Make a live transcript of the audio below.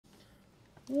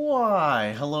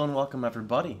Why, hello and welcome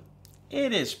everybody.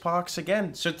 It is Pohx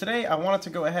again. So today I wanted to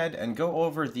go ahead and go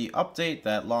over the update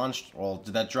that launched, well,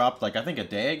 that dropped like I think a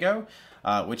day ago,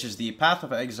 which is the Path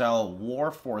of Exile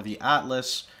War for the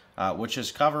Atlas, which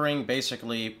is covering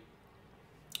basically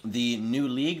the new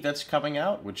league that's coming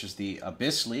out, which is the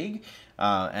Abyss League.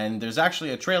 And there's actually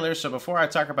a trailer, so before I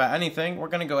talk about anything, we're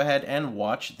going to go ahead and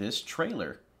watch this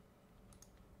trailer.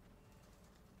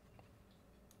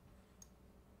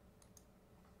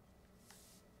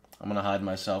 I'm going to hide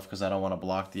myself because I don't want to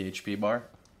block the HP bar.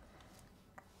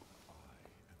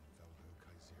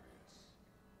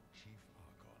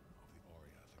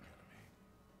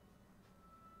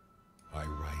 I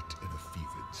write in a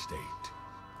fevered state,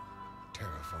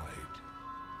 terrified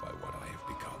by what I have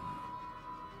become.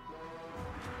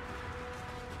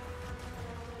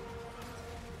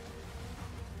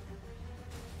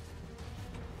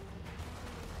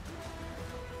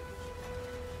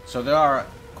 So there are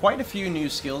quite a few new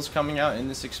skills coming out in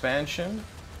this expansion,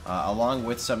 along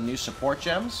with some new support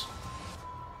gems.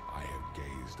 I have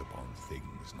gazed upon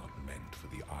things not meant for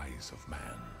the eyes of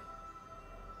man.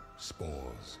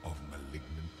 Spores of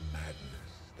malignant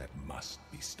madness that must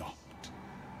be stopped.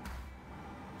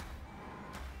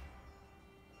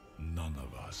 None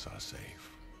of us are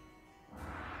safe.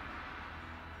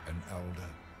 An elder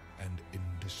and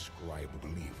indescribable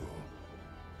evil,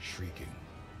 shrieking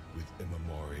with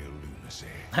immemorial lunacy.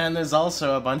 And there's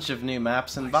also a bunch of new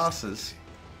maps and bosses.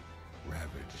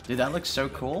 Ravaged. Dude, that looks so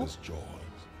cool. Jaws.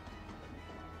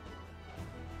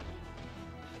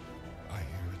 I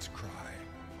hear its cry,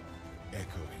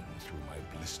 echoing through my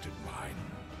blistered mind.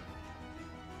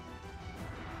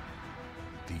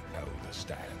 The elder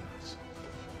stands,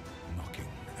 knocking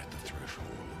at the threshold.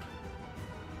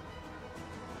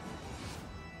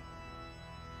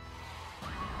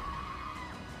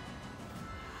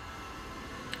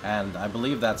 And I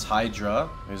believe that's Hydra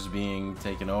who's being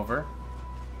taken over.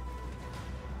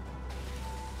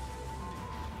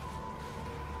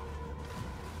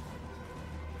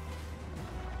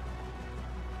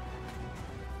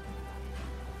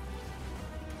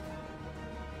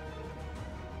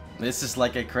 This is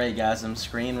like a Craigasm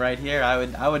screen right here.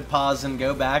 I would pause and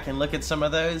go back and look at some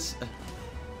of those.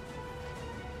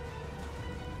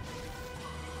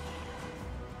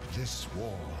 This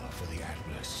war for the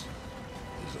Atlas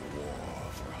is a war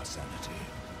for our sanity,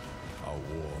 a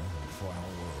war for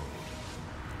our world,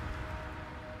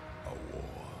 a war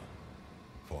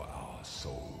for our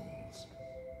souls.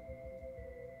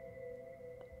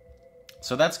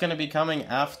 So that's going to be coming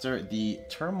after the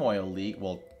Turmoil League,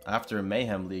 well, after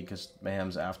Mayhem League, because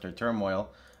Mayhem's after Turmoil,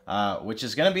 which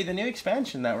is going to be the new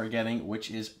expansion that we're getting,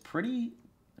 which is pretty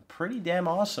damn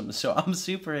awesome. So I'm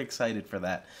super excited for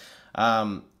that.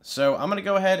 So I'm going to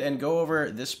go ahead and go over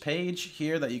this page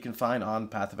here that you can find on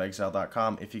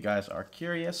pathofexile.com if you guys are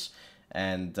curious.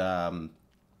 And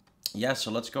yeah, so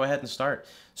let's go ahead and start.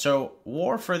 So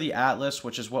War for the Atlas,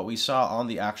 which is what we saw on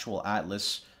the actual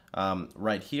Atlas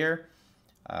right here,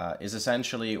 is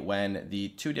essentially when the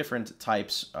two different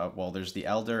types of, well, there's the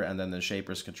Elder and then the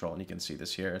Shaper's Control, and you can see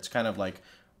this here. It's kind of like,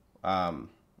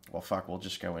 well, fuck, we'll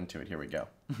just go into it. Here we go.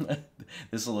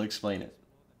 This will explain it.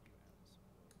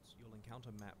 You'll encounter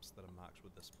maps that are marked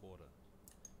with this border.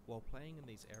 While playing in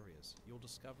these areas, you'll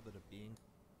discover that a being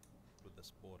with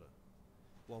this border.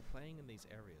 While playing in these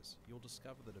areas, you'll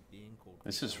discover that a being called...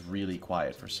 This is really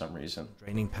quiet for some reason.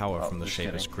 Draining power from the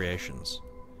Shaper's creations.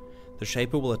 The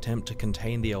Shaper will attempt to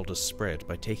contain the Elder's spread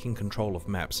by taking control of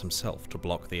maps himself to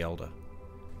block the Elder.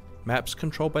 Maps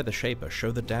controlled by the Shaper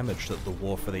show the damage that the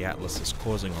War for the Atlas is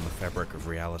causing on the fabric of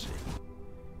reality.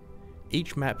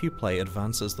 Each map you play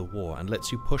advances the war and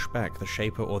lets you push back the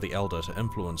Shaper or the Elder to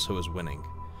influence who is winning.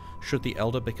 Should the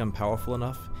Elder become powerful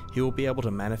enough, he will be able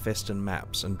to manifest in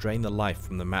maps and drain the life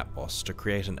from the map boss to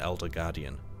create an Elder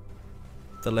Guardian.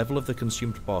 The level of the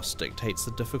consumed boss dictates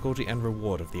the difficulty and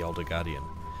reward of the Elder Guardian.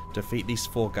 Defeat these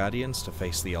 4 Guardians to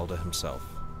face the Elder himself.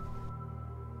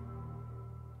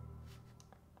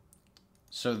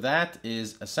 So that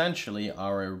is essentially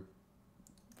our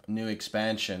new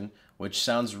expansion, which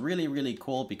sounds really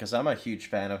cool because I'm a huge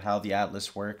fan of how the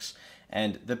Atlas works.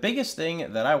 And the biggest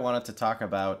thing that I wanted to talk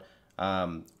about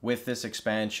with this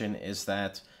expansion is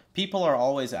that people are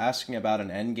always asking about an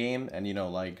endgame, and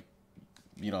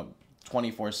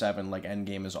 24/7, like,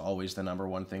 endgame is always the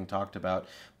 #1 thing talked about.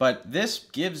 But this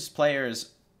gives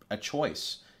players a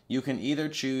choice. You can either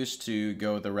choose to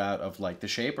go the route of, like, the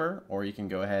Shaper, or you can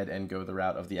go ahead and go the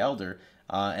route of the Elder.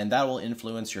 And that will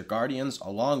influence your Guardians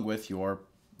along with your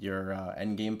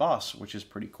endgame boss, which is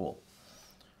pretty cool.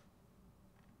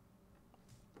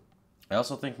 I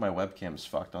also think my webcam's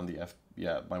fucked on the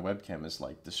yeah, my webcam is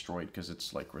like destroyed because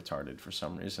it's like retarded for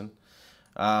some reason.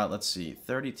 Let's see,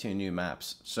 32 new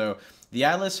maps. So the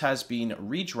Atlas has been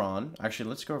redrawn. Actually,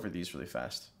 let's go over these really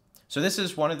fast. So this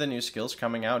is one of the new skills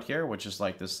coming out here, which is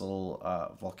like this little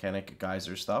volcanic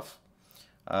geyser stuff.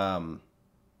 And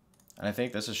I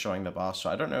think this is showing the boss. So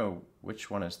I don't know which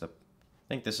one is the... I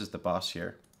think this is the boss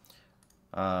here.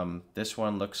 This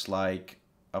one looks like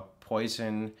a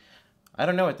poison... I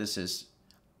don't know what this is.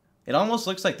 It almost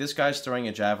looks like this guy's throwing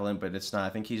a javelin, but it's not. I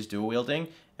think he's dual wielding.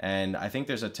 And I think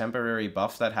there's a temporary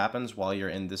buff that happens while you're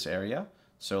in this area.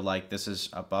 So like this is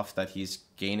a buff that he's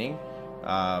gaining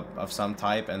of some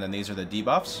type, and then these are the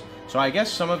debuffs. So I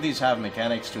guess some of these have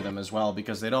mechanics to them as well,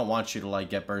 because they don't want you to like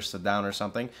get bursted down or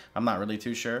something. I'm not really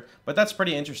too sure, but that's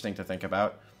pretty interesting to think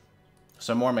about.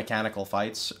 Some more mechanical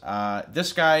fights.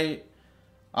 This guy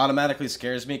automatically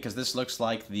scares me because this looks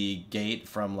like the gate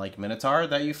from like Minotaur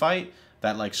that you fight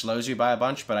that like slows you by a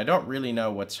bunch, but I don't really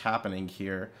know what's happening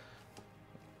here.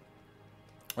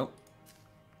 Oh,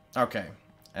 okay.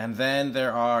 And then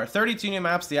there are 32 new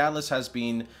maps. The Atlas has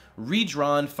been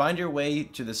redrawn. Find your way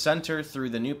to the center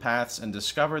through the new paths and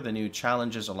discover the new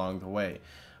challenges along the way.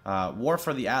 War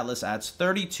for the Atlas adds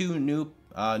 32 new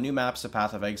maps to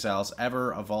Path of Exile's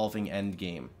ever-evolving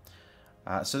endgame.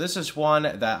 So this is one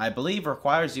that I believe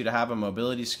requires you to have a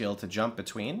mobility skill to jump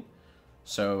between.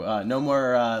 So no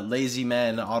more lazy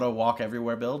men auto-walk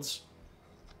everywhere builds.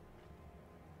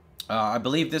 I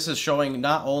believe this is showing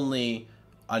not only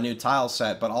a new tile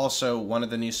set, but also one of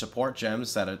the new support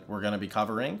gems that we're going to be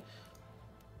covering.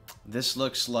 This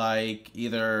looks like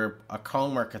either a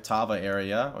comb or Katava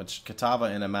area, which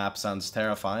Katava in a map sounds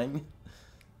terrifying.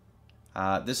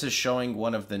 This is showing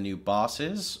one of the new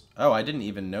bosses. Oh, I didn't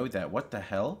even know that. What the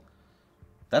hell?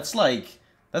 That's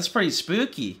pretty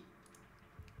spooky.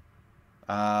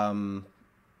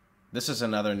 This is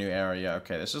another new area.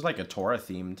 Okay, this is like a Torah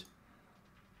themed.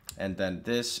 And then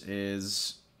this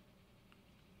is...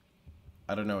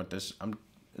 I don't know what this...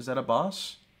 is that a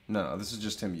boss? No, this is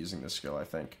just him using this skill, I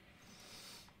think.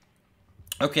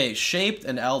 Okay, shaped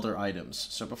and elder items.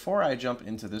 So before I jump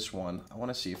into this one, I want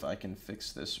to see if I can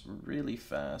fix this really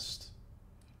fast.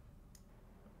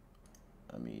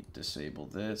 Let me disable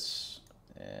this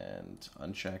and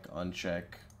uncheck, uncheck,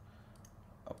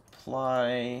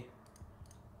 apply.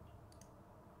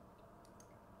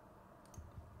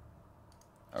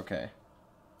 Okay.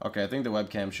 Okay, I think the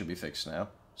webcam should be fixed now.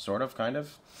 Sort of, kind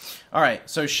of. Alright,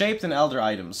 so shaped and elder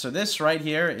items. So this right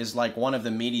here is like one of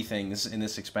the meaty things in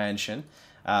this expansion.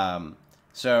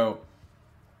 So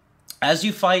as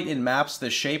you fight in maps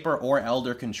the Shaper or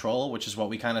Elder control, which is what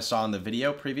we kind of saw in the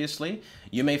video previously,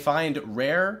 you may find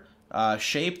rare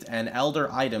shaped and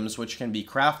elder items which can be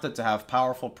crafted to have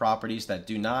powerful properties that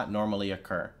do not normally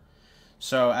occur.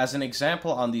 So as an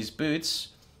example, on these boots,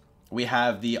 we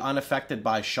have the unaffected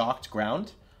by shocked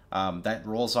ground that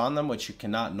rolls on them, which you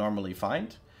cannot normally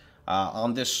find.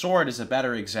 On this sword is a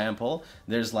better example.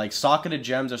 There's like socketed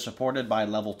gems are supported by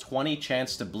level 20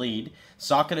 chance to bleed.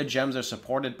 Socketed gems are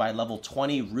supported by level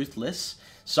 20 ruthless.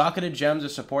 Socketed gems are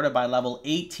supported by level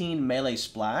 18 melee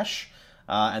splash.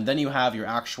 And then you have your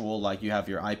actual, like you have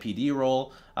your IPD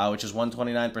roll, which is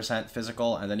 129%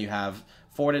 physical. And then you have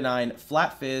 4-9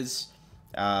 flat fizz,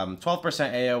 12%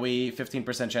 AoE,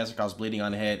 15% chance to cause bleeding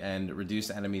on hit, and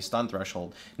reduced enemy stun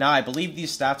threshold. Now, I believe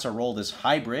these stats are rolled as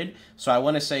hybrid, so I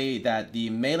want to say that the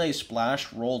melee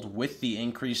splash rolled with the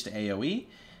increased AoE,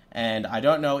 and I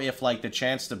don't know if, like, the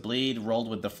chance to bleed rolled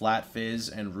with the flat fizz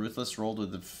and ruthless rolled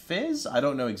with the fizz. I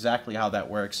don't know exactly how that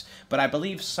works, but I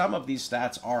believe some of these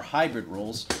stats are hybrid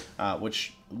rolls,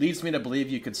 which leads me to believe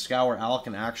you could scour Alk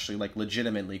and actually, like,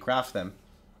 legitimately craft them.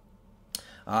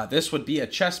 This would be a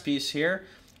chest piece here,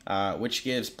 which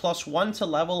gives +1 to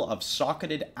level of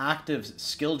socketed active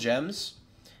skill gems.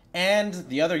 And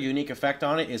the other unique effect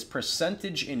on it is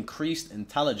percentage increased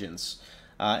intelligence.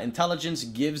 Intelligence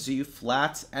gives you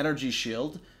flat energy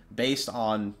shield based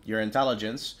on your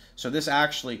intelligence. So this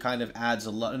actually kind of adds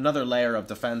another layer of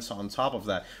defense on top of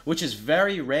that, which is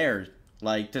very rare.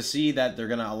 Like, to see that they're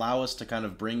going to allow us to kind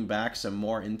of bring back some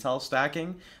more intel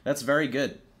stacking, that's very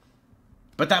good.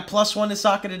 But that +1 is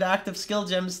socketed active skill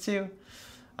gems too.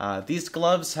 These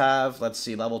gloves have, let's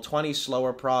see, level 20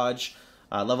 slower proj,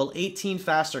 level 18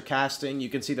 faster casting. You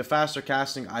can see the faster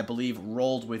casting, I believe,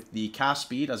 rolled with the cast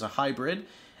speed as a hybrid,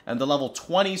 and the level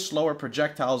 20 slower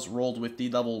projectiles rolled with the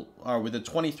with the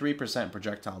 23%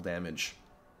 projectile damage.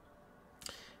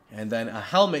 And then a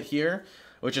helmet here,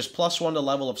 which is +1 to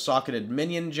level of socketed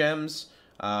minion gems.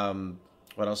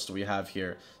 What else do we have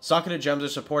here? Socketed gems are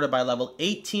supported by level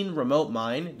 18 remote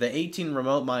mine. The 18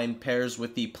 remote mine pairs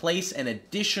with the place an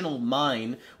additional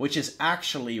mine, which is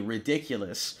actually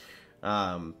ridiculous.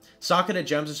 Socketed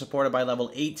gems are supported by level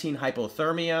 18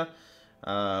 hypothermia.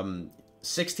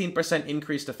 16%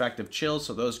 increased effective chill,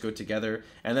 so those go together.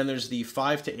 And then there's the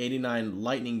 5 to 89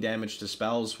 lightning damage to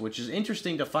spells, which is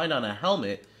interesting to find on a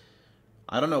helmet.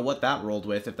 I don't know what that rolled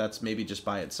with, if that's maybe just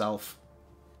by itself.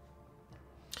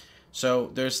 So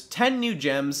there's 10 new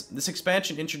gems. This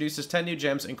expansion introduces 10 new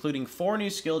gems, including 4 new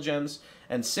skill gems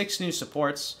and 6 new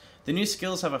supports. The new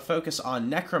skills have a focus on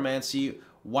necromancy,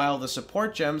 while the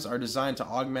support gems are designed to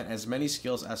augment as many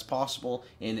skills as possible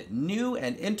in new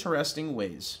and interesting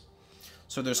ways.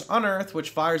 So there's Unearth,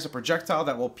 which fires a projectile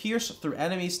that will pierce through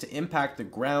enemies to impact the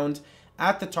ground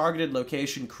at the targeted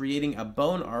location, creating a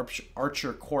bone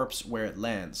archer corpse where it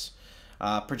lands.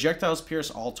 Projectiles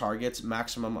pierce all targets,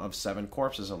 maximum of 7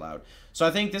 corpses allowed. So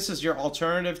I think this is your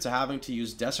alternative to having to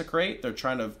use Desecrate. They're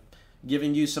trying to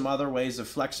giving you some other ways of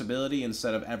flexibility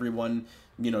instead of everyone,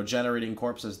 you know, generating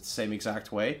corpses the same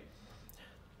exact way.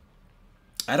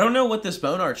 I don't know what this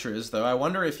bone archer is, though. I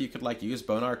wonder if you could, like, use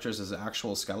bone archers as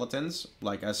actual skeletons,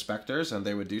 like as specters, and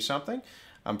they would do something.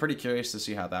 I'm pretty curious to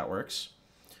see how that works.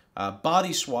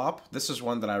 Body swap. This is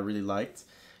one that I really liked.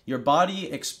 Your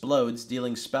body explodes,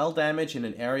 dealing spell damage in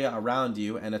an area around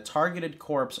you, and a targeted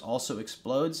corpse also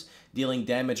explodes, dealing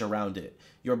damage around it.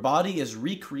 Your body is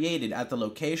recreated at the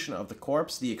location of the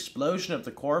corpse. The explosion of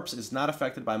the corpse is not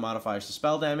affected by modifiers to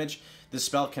spell damage. This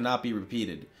spell cannot be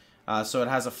repeated. So it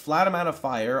has a flat amount of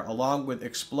fire, along with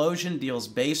explosion deals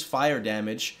base fire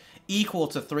damage equal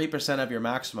to 3% of your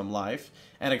maximum life,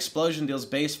 and explosion deals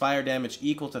base fire damage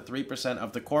equal to 3%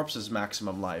 of the corpse's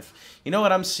maximum life. You know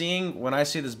what I'm seeing when I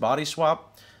see this body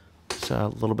swap? It's a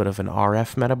little bit of an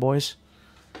RF meta, boys.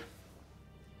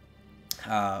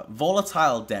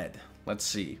 Volatile Dead. Let's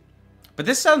see. But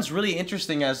this sounds really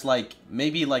interesting as, like,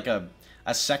 maybe like a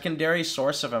secondary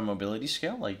source of a mobility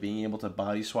skill, like being able to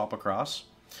body swap across.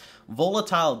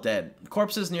 Volatile Dead.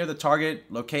 Corpses near the target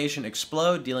location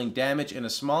explode, dealing damage in a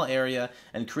small area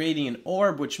and creating an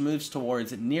orb which moves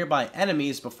towards nearby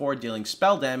enemies before dealing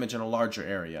spell damage in a larger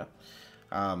area.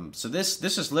 So this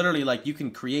is literally like you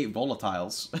can create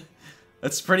volatiles.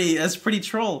 That's pretty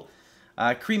troll.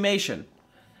 Cremation.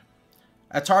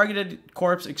 A targeted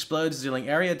corpse explodes, dealing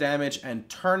area damage and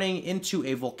turning into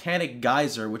a volcanic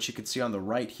geyser, which you can see on the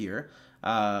right here.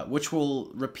 Which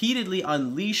will repeatedly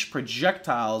unleash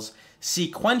projectiles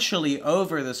sequentially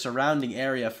over the surrounding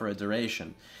area for a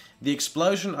duration. The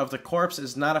explosion of the corpse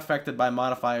is not affected by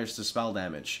modifiers to spell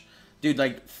damage. Dude,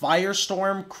 like,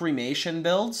 Firestorm cremation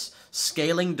builds,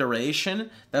 scaling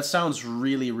duration, that sounds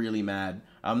really, really mad.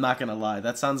 I'm not gonna lie,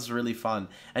 that sounds really fun.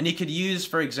 And you could use,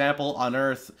 for example,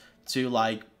 Unearth to,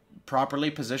 like,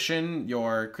 properly position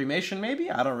your cremation,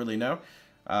 maybe? I don't really know.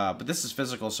 But this is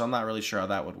physical, so I'm not really sure how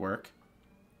that would work.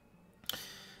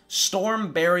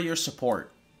 Storm Barrier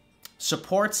Support.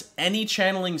 Supports any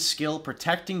channeling skill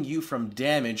protecting you from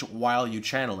damage while you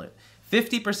channel it.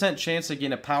 50% chance to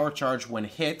gain a power charge when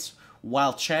hit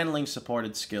while channeling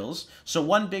supported skills. So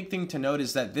one big thing to note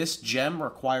is that this gem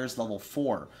requires level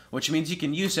 4, which means you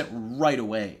can use it right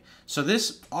away. So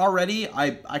this already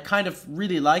I kind of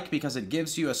really like because it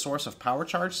gives you a source of power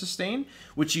charge sustain,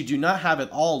 which you do not have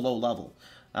at all low level.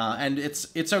 And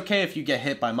it's okay if you get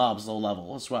hit by mobs low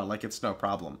level as well, like it's no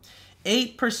problem.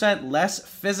 8% less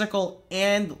physical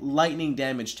and lightning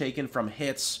damage taken from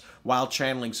hits while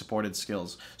channeling supported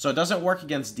skills. So it doesn't work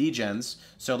against degens,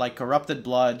 so like Corrupted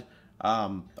Blood,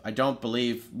 I don't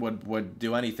believe would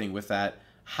do anything with that.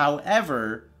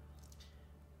 However,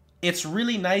 it's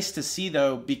really nice to see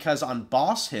though, because on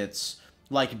boss hits,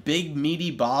 like big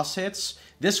meaty boss hits,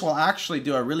 this will actually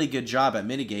do a really good job at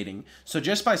mitigating. So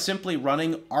just by simply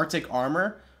running Arctic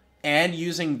Armor and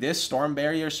using this Storm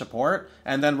Barrier support,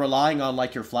 and then relying on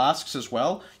like your flasks as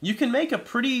well, you can make a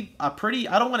pretty, I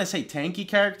don't want to say tanky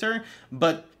character,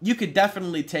 but you could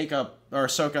definitely take up or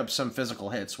soak up some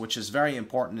physical hits, which is very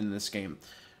important in this game.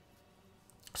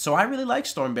 So I really like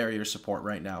Storm Barrier support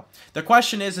right now. The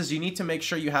question is you need to make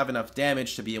sure you have enough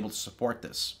damage to be able to support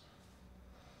this.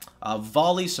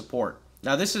 Volley support.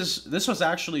 Now this was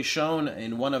actually shown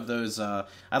in one of those, I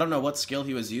don't know what skill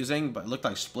he was using, but it looked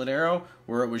like Split Arrow,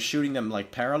 where it was shooting them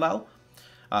like parallel.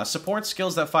 Support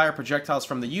skills that fire projectiles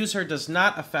from the user does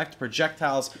not affect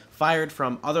projectiles fired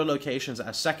from other locations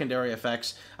as secondary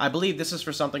effects. I believe this is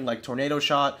for something like Tornado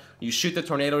Shot. You shoot the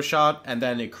Tornado Shot, and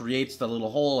then it creates the little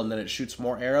hole, and then it shoots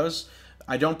more arrows.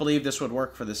 I don't believe this would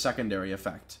work for the secondary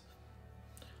effect.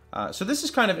 So this is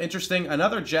kind of interesting.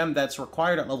 Another gem that's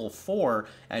required at level 4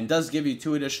 and does give you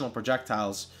 2 additional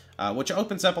projectiles which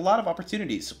opens up a lot of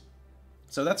opportunities.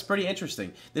 So that's pretty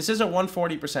interesting. This is a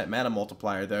 140% mana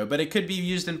multiplier, though, but it could be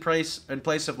used in place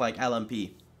of, like,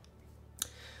 LMP.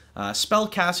 Spell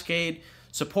Cascade.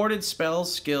 Supported spell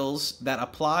skills that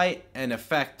apply an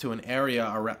effect to an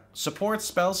area around... Support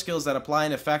spell skills that apply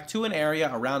an effect to an area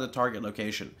around a target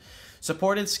location.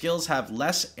 Supported skills have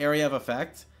less area of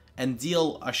effect and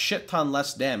deal a shit ton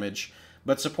less damage,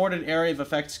 but supported area of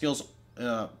effect skills...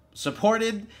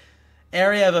 supported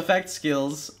area of effect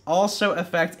skills also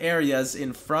affect areas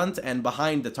in front and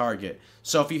behind the target.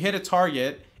 So if you hit a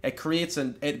target,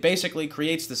 it basically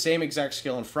creates the same exact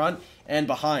skill in front and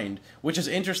behind, which is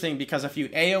interesting because if you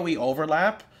AoE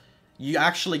overlap, you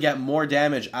actually get more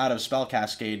damage out of Spell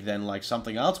Cascade than like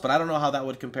something else, but I don't know how that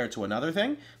would compare to another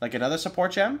thing, like another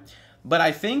support gem. But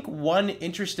I think one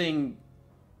interesting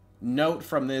note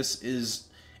from this is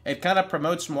it kind of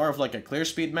promotes more of like a clear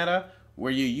speed meta,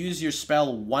 where you use your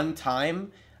spell one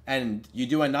time and you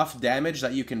do enough damage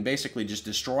that you can basically just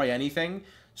destroy anything.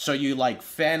 So you like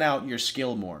fan out your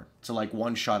skill more to like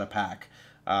one-shot a pack.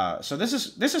 So this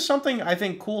is something I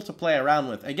think cool to play around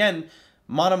with. Again,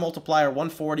 mana multiplier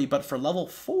 140, but for level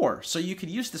 4. So you could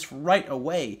use this right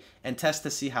away and test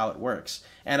to see how it works.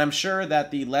 And I'm sure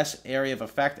that the less area of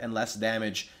effect and less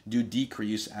damage do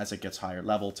decrease as it gets higher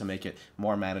level to make it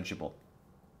more manageable.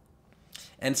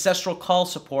 Ancestral Call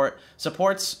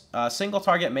supports single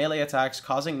target melee attacks,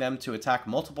 causing them to attack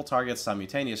multiple targets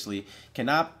simultaneously.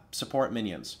 Cannot support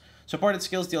minions. Supported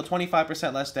skills deal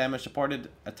 25% less damage. Supported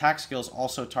attack skills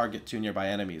also target 2 nearby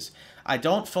enemies. I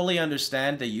don't fully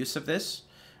understand the use of this.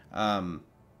 I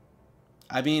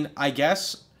mean, I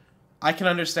guess I can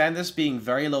understand this being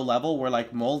very low level, where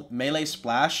like melee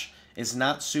splash is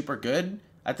not super good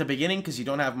at the beginning because you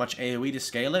don't have much AoE to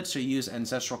scale it, so you use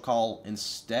Ancestral Call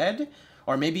instead.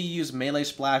 Or maybe you use Melee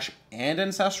Splash and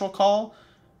Ancestral Call,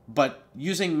 but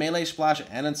using Melee Splash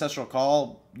and Ancestral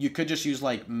Call, you could just use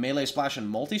like Melee Splash and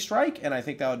Multi-Strike, and I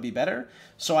think that would be better.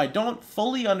 So I don't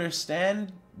fully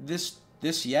understand this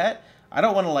yet. I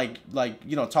don't want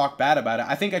to talk bad about it.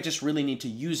 I think I just really need to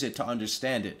use it to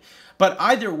understand it. But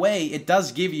either way, it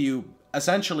does give you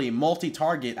essentially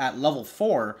multi-target at level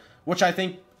 4, which I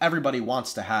think everybody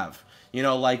wants to have. You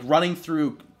know, like running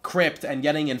through Crypt and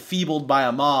getting enfeebled by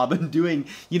a mob and doing,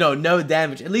 no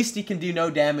damage. At least you can do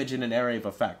no damage in an area of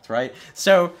effect, right?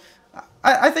 So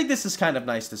I think this is kind of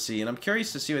nice to see, and I'm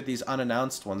curious to see what these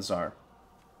unannounced ones are.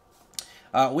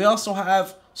 We also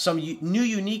have some new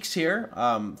uniques here,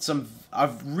 a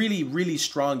really, really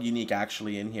strong unique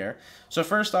actually in here. So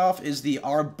first off is the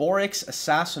Arborix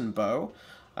Assassin Bow,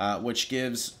 which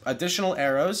gives additional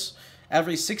arrows.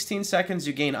 Every 16 seconds,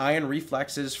 you gain Iron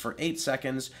Reflexes for 8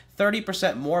 seconds,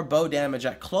 30% more bow damage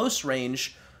at close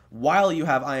range while you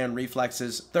have Iron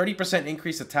Reflexes, 30%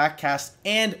 increased attack, cast,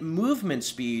 and movement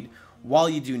speed while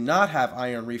you do not have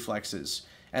Iron Reflexes.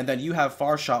 And then you have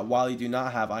Far Shot while you do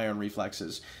not have Iron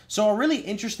Reflexes. So a really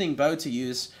interesting bow to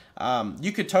use.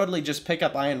 You could totally just pick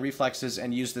up Iron Reflexes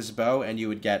and use this bow, and you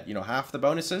would get, half the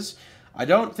bonuses. I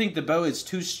don't think the bow is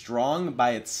too strong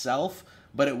by itself,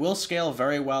 but it will scale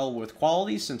very well with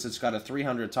quality since it's got a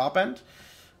 300 top end.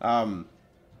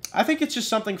 I think it's just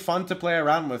something fun to play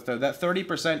around with, though. That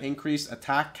 30% increased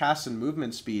attack, cast, and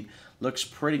movement speed looks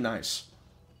pretty nice.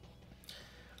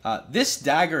 This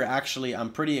dagger, actually,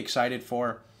 I'm pretty excited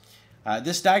for.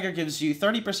 This dagger gives you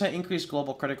 30% increased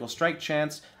global critical strike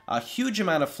chance, a huge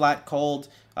amount of flat cold,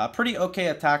 pretty okay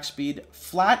attack speed,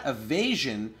 flat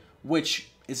evasion, which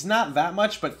is not that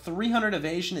much, but 300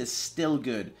 evasion is still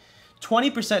good.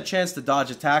 20% chance to dodge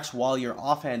attacks while your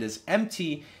offhand is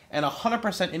empty, and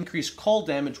 100% increased cold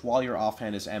damage while your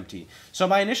offhand is empty. So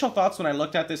my initial thoughts when I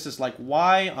looked at this is like,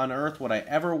 why on earth would I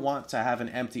ever want to have an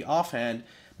empty offhand?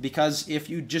 Because if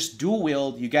you just dual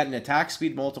wield, you get an attack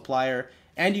speed multiplier,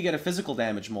 and you get a physical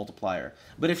damage multiplier.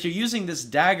 But if you're using this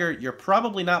dagger, you're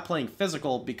probably not playing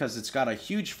physical because it's got a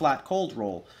huge flat cold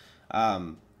roll.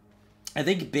 I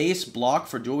think base block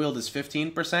for dual wield is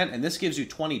 15%, and this gives you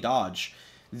 20 dodge.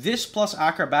 This plus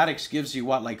acrobatics gives you,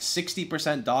 what, like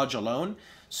 60% dodge alone?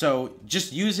 So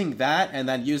just using that and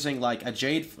then using like a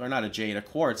jade, or not a jade, a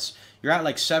quartz, you're at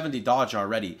like 70 dodge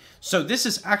already. So this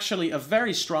is actually a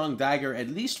very strong dagger, at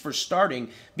least for starting,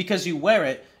 because you wear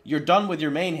it, you're done with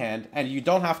your main hand, and you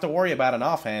don't have to worry about an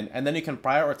offhand, and then you can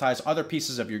prioritize other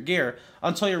pieces of your gear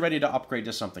until you're ready to upgrade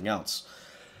to something else.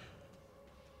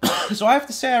 So I have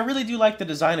to say, I really do like the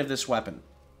design of this weapon.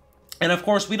 And of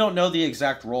course, we don't know the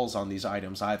exact rolls on these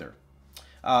items either.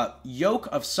 Yoke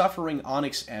of Suffering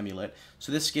Onyx Amulet.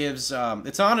 So this gives,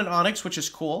 it's on an Onyx, which is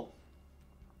cool.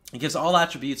 It gives all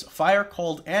attributes fire,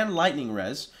 cold, and lightning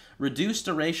res, reduced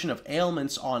duration of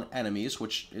ailments on enemies,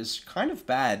 which is kind of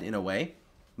bad in a way,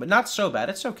 but not so bad.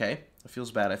 It's okay. It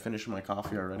feels bad. I finished my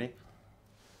coffee already.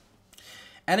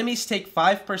 Enemies take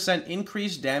 5%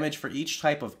 increased damage for each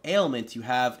type of ailment you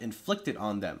have inflicted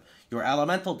on them. Your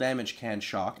elemental damage can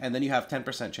shock, and then you have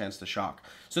 10% chance to shock.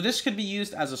 So this could be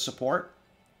used as a support,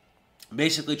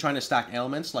 basically trying to stack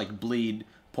ailments like bleed,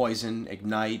 poison,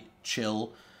 ignite,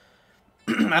 chill.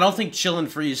 I don't think chill and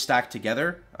freeze stack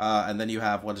together, and then you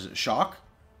have, what is it, shock?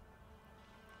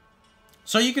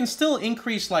 So you can still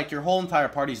increase like your whole entire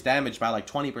party's damage by like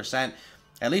 20%,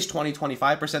 at least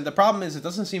 20-25%. The problem is it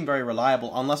doesn't seem very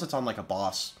reliable unless it's on like a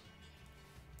boss.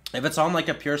 If it's on like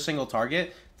a pure single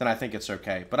target, then I think it's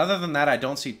okay. But other than that, I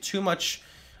don't see too much.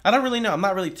 I don't really know. I'm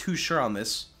not really too sure on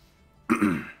this.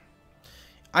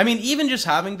 I mean, even just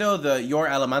having, though, your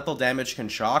elemental damage can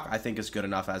shock, I think is good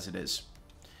enough as it is.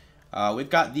 We've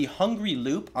got the Hungry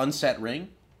Loop Unset Ring.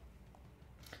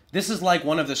 This is like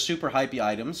one of the super hypey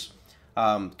items.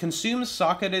 Consumes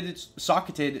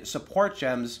socketed support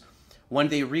gems when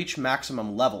they reach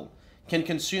maximum level. Can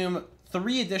consume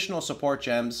 3 additional support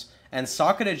gems, and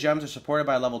socketed gems are supported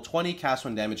by level 20 cast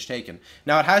when damage taken.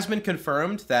 Now, it has been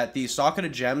confirmed that the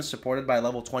socketed gems supported by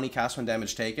level 20 cast when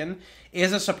damage taken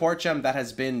is a support gem that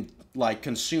has been, like,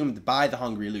 consumed by the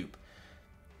Hungry Loop.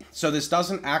 So this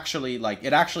doesn't actually, like,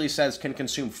 it actually says can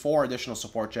consume 4 additional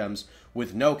support gems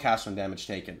with no cast when damage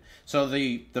taken. So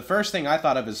the first thing I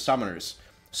thought of is summoners.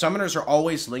 Summoners are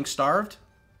always link-starved,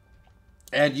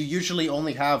 and you usually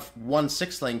only have 1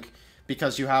 6-link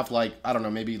because you have, like, I don't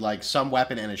know, maybe, like, some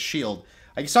weapon and a shield.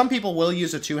 Like, some people will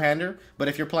use a 2-hander, but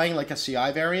if you're playing, like, a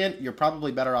CI variant, you're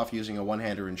probably better off using a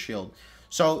 1-hander and shield.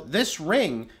 So this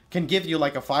ring can give you,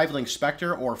 like, a 5-link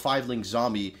Spectre or 5-link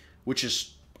Zombie, which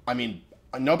is, I mean,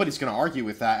 nobody's going to argue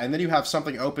with that. And then you have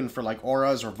something open for, like,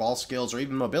 auras or Vaal skills or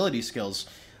even mobility skills.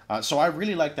 So I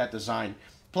really like that design.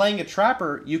 Playing a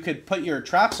Trapper, you could put your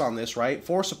traps on this, right?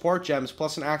 4 support gems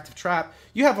plus an active trap.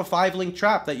 You have a 5-link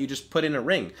trap that you just put in a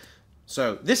ring.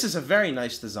 So this is a very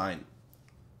nice design.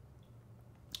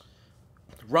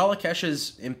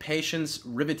 Rollikesh's Impatience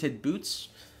Riveted Boots.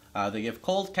 They give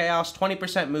Cold Chaos,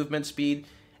 20% movement speed,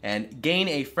 and gain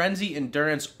a Frenzy,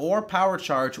 Endurance, or Power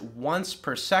Charge once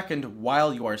per second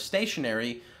while you are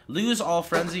stationary. Lose all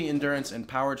Frenzy, Endurance, and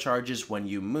Power Charges when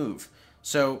you move.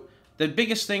 So the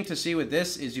biggest thing to see with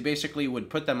this is you basically would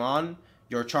put them on,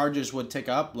 your charges would tick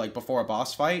up like before a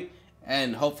boss fight,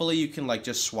 and hopefully you can like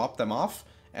just swap them off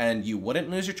and you wouldn't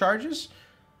lose your charges.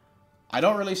 I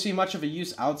don't really see much of a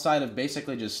use outside of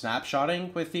basically just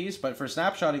snapshotting with these, but for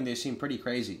snapshotting they seem pretty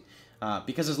crazy.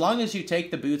 Because as long as you take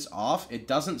the boots off, it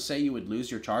doesn't say you would lose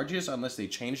your charges unless they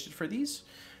changed it for these.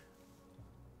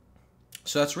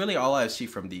 So that's really all I see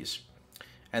from these.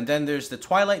 And then there's the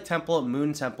Twilight Temple,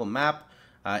 Moon Temple map.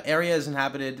 Area is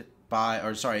inhabited by,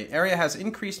 area has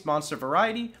increased monster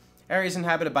variety. Area is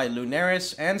inhabited by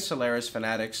Lunaris and Solaris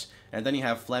fanatics. And then you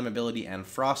have Flammability and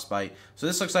Frostbite. So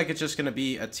this looks like it's just going to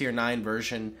be a tier 9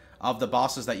 version of the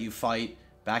bosses that you fight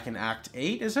back in Act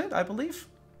 8, is it? I believe.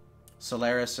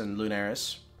 Solaris and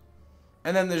Lunaris.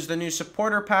 And then there's the new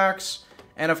supporter packs.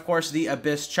 And of course the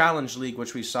Abyss Challenge League,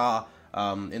 which we saw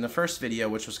in the first video,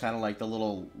 which was kind of like the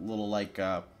little like,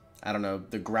 I don't know,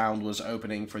 the ground was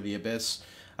opening for the Abyss.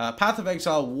 Path of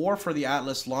Exile War for the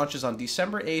Atlas launches on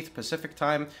December 8th Pacific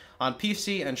Time on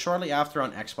PC and shortly after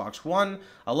on Xbox One.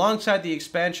 Alongside the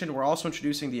expansion, we're also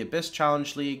introducing the Abyss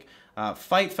Challenge League.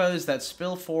 Fight foes that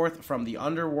spill forth from the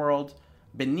underworld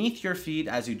beneath your feet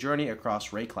as you journey across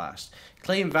Rayclast.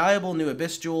 Claim valuable new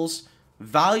Abyss Jewels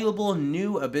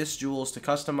to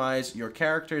customize your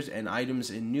characters and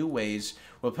items in new ways.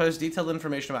 We'll post detailed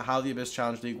information about how the Abyss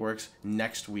Challenge League works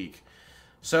next week.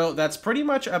 So that's pretty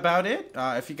much about it.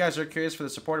 If you guys are curious for the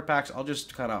supporter packs, I'll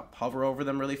just kind of hover over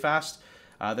them really fast.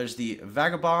 There's the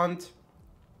Vagabond,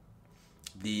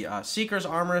 the Seeker's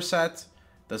Armor set,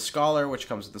 the Scholar, which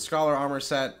comes with the Scholar Armor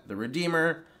set, the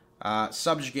Redeemer,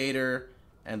 Subjugator,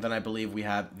 and then I believe we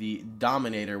have the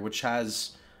Dominator, which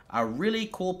has a really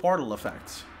cool portal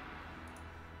effect.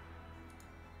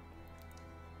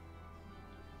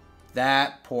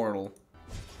 That portal.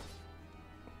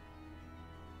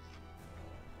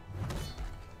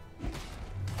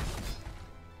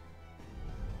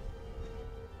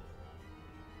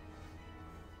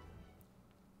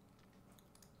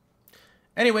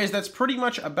 Anyways, that's pretty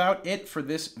much about it for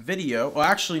this video. Well,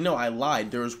 actually, no, I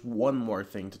lied. There was one more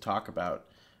thing to talk about.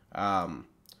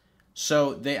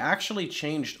 So they actually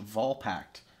changed Vaal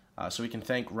Pact. So we can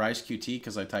thank RiseQT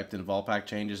because I typed in Vaal Pact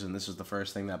changes and this is the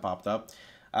first thing that popped up.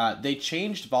 They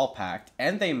changed Vaal Pact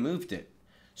and they moved it.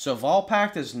 So Vaal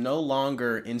Pact is no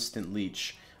longer instant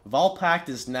leech. Vaal Pact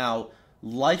is now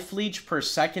life leech per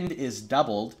second is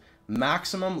doubled,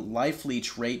 maximum life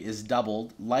leech rate is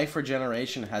doubled, life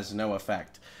regeneration has no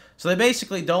effect. So they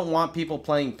basically don't want people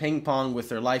playing ping pong with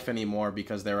their life anymore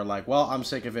because they were like, well, I'm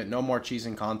sick of it, no more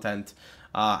cheesing content,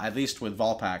 at least with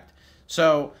Vaal Pact.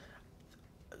 So,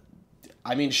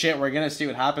 I mean, shit, we're going to see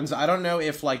what happens. I don't know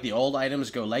if, like, the old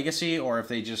items go legacy or if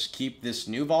they just keep this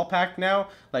new Vaal Pact now,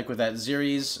 like with that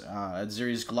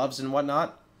Ziri's gloves and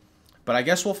whatnot. But I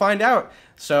guess we'll find out.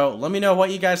 So let me know what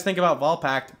you guys think about Vaal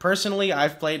Pact. Personally,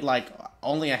 I've played, like,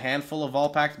 only a handful of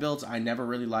Vaal Pact builds. I never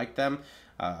really liked them.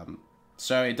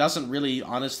 So it doesn't really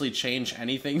honestly change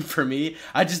anything for me.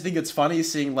 I just think it's funny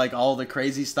seeing like all the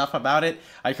crazy stuff about it.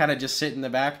 I kind of just sit in the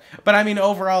back. But I mean,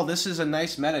 overall, this is a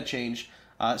nice meta change.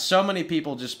 So many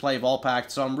people just play Vaal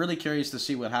Pact, so I'm really curious to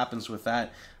see what happens with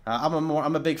that.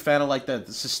 I'm a big fan of like the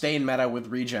sustain meta with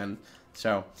regen.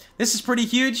 So this is pretty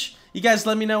huge. You guys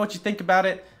let me know what you think about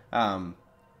it.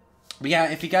 But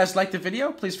yeah, if you guys liked the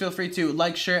video, please feel free to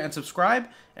like, share, and subscribe.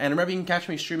 And remember, you can catch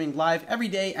me streaming live every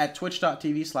day at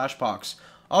twitch.tv/Pohx.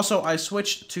 Also, I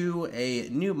switched to a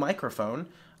new microphone.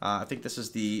 I think this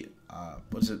is the,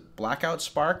 what is it, Blackout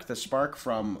Spark? The Spark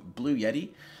from Blue Yeti.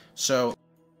 So